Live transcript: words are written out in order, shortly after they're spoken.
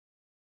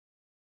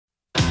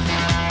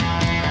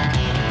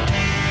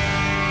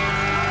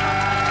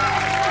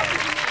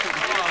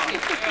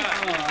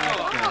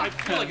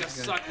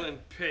suckling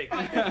pig. You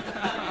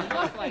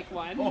look like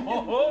one.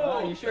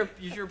 Oh, you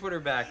sure put her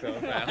back, though,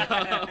 pal.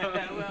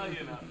 Well,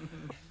 you know.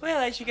 Well,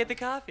 I should get the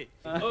coffee.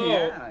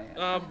 We're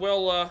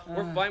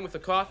fine with the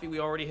coffee we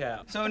already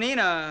have. So,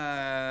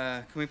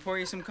 Nina, can we pour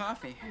you some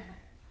coffee?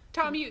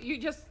 Tom, you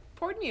just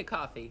poured me a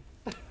coffee.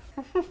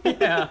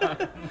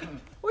 Yeah.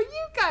 Well,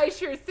 you guys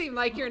sure seem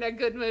like you're in a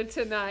good mood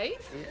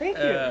tonight. Thank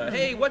you.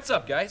 Hey, what's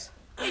up, guys?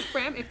 Hey,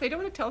 Bram, if they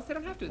don't want to tell us, they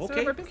don't have to. It's none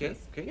of our business.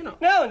 Okay, you know.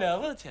 No,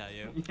 we'll tell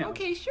you.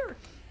 Okay, sure.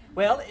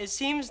 Well, it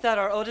seems that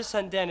our oldest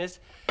son, Dennis,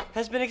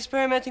 has been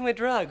experimenting with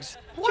drugs.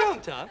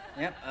 What? Tom.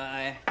 Yep,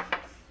 I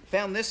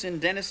found this in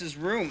Dennis's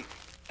room.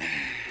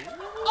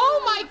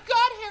 Oh, my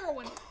God,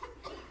 heroin.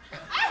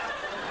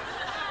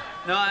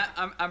 No,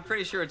 I'm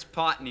pretty sure it's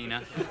pot,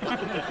 Nina.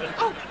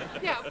 Oh,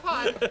 yeah,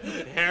 pot.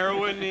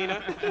 Heroin,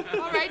 Nina.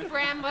 All right,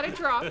 Bram, let it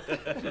drop.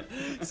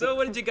 So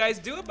what did you guys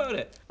do about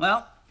it?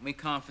 Well, we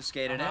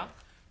confiscated it.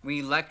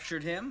 We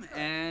lectured him,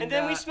 and And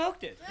then we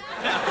smoked it.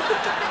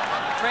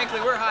 frankly,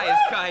 we're high as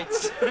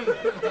kites.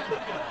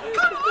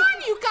 Come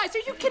on, you guys. Are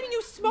you kidding?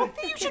 You smoke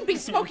this? You shouldn't be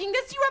smoking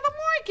this. You have a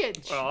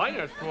mortgage. Well, I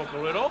gotta smoke a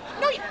little.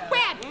 No,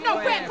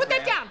 Bram, put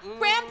that down.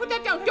 Bram, put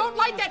that down. Don't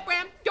light that,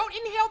 Bram. Don't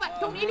inhale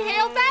that. Don't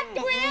inhale that,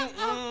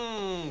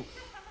 Bram.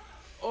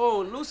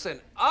 Oh,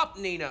 loosen up,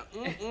 Nina.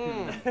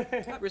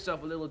 Have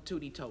yourself a little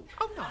tootie toe.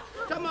 Oh, no.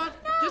 Come on,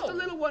 just a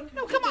little one.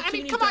 No, come on. I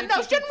mean, come on.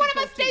 No, shouldn't one of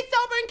us stay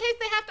sober in case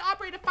they have to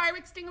operate a fire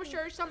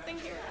extinguisher or something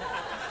here?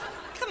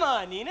 Come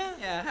on, Nina.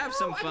 Yeah, have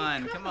some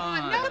fun. Come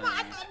on. No,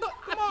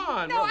 Come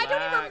on, No, I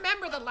don't even relax.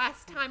 remember the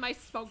last time I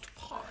smoked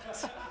pot.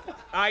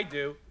 I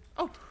do.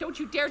 Oh, don't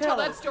you dare tell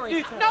that story.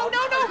 No. All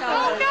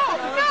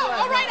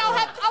right, I'll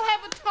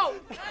have a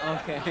toke.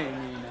 Okay,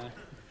 Nina.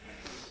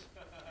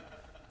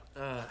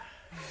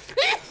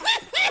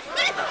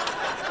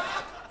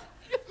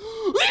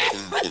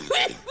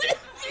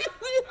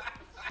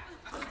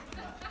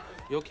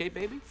 You okay,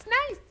 baby? It's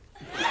nice.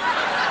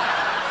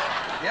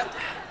 Yep.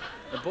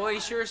 The boy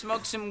sure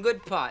smokes some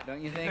good pot,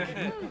 don't you think?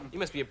 You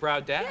must be a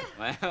proud dad.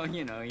 Well,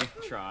 you know, you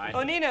try.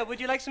 Oh, Nina,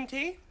 would you like some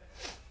tea?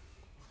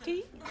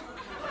 Tea?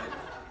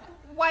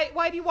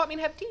 Why do you want me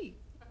to have tea?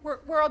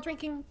 We're all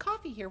drinking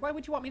coffee here. Why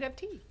would you want me to have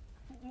tea?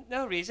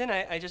 No reason.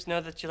 I just know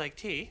that you like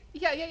tea.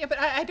 Yeah, but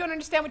I don't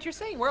understand what you're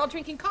saying. We're all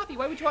drinking coffee.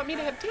 Why would you want me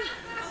to have tea?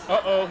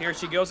 Uh-oh, here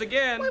she goes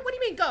again. What do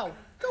you mean, go?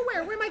 Go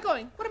where? Where am I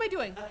going? What am I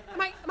doing?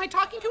 Am I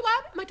talking too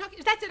loud? Am I talking?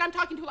 That's it, I'm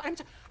talking too loud. I'm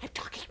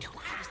talking too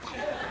loud. Is that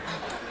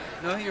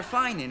it? No, you're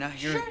fine, Nina.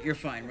 You're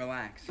fine.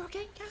 Relax. You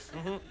okay?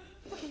 Yeah.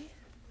 Okay.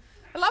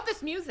 I love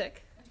this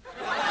music.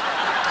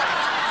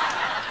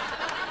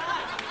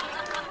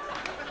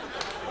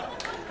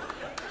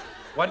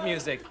 What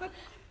music?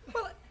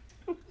 Well,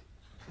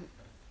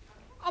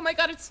 oh my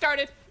God, it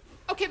started.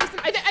 Okay, listen,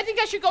 I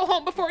think I should go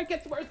home before it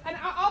gets worse, and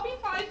I'll be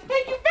fine.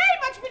 Thank you very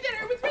much for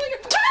dinner. It was really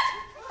good.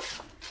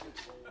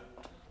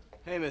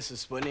 Hey,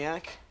 Mrs.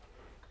 Sputniak.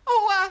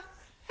 Oh,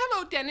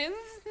 hello, Dennis.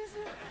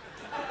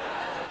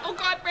 Oh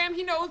God, Bram,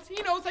 he knows.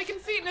 I can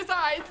see it in his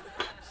eyes.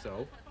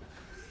 So?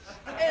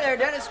 Hey there,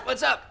 Dennis.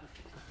 What's up?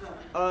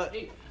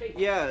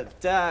 Yeah,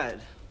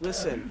 Dad.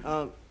 Listen,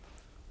 I've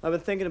been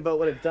thinking about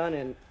what I've done,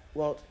 and,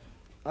 well,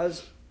 I'd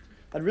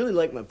really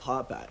like my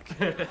pot back.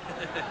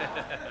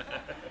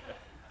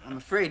 I'm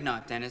afraid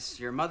not, Dennis.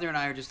 Your mother and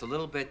I are just a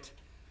little bit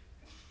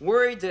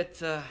worried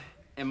that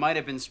it might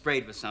have been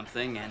sprayed with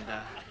something, and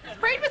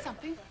Sprayed with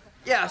something.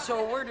 yeah,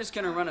 so we're just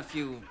gonna run a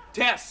few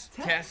Tests.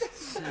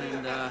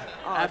 and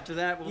after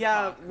that we'll Yeah,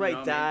 talk, right, you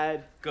know,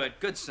 Dad.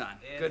 Good son.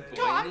 Good boy.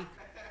 Tom,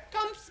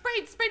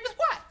 sprayed with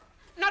what?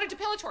 Not a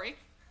depilatory.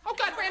 Oh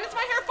God, Bram, is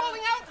my hair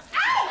falling out?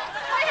 Ow!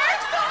 My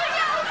hair's falling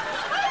out!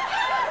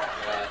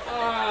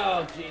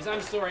 Oh, jeez,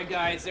 I'm sorry,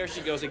 guys. There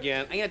she goes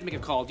again. I have to make a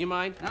call. Do you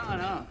mind?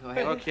 No, go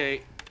ahead.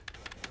 Okay.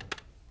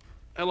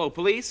 Hello,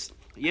 police?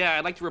 Yeah,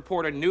 I'd like to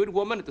report a nude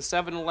woman at the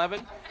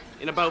 7-Eleven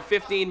in about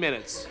 15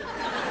 minutes.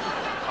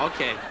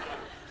 Okay.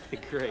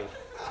 Great.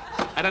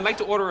 And I'd like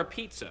to order a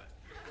pizza.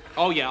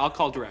 Oh, yeah, I'll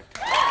call direct.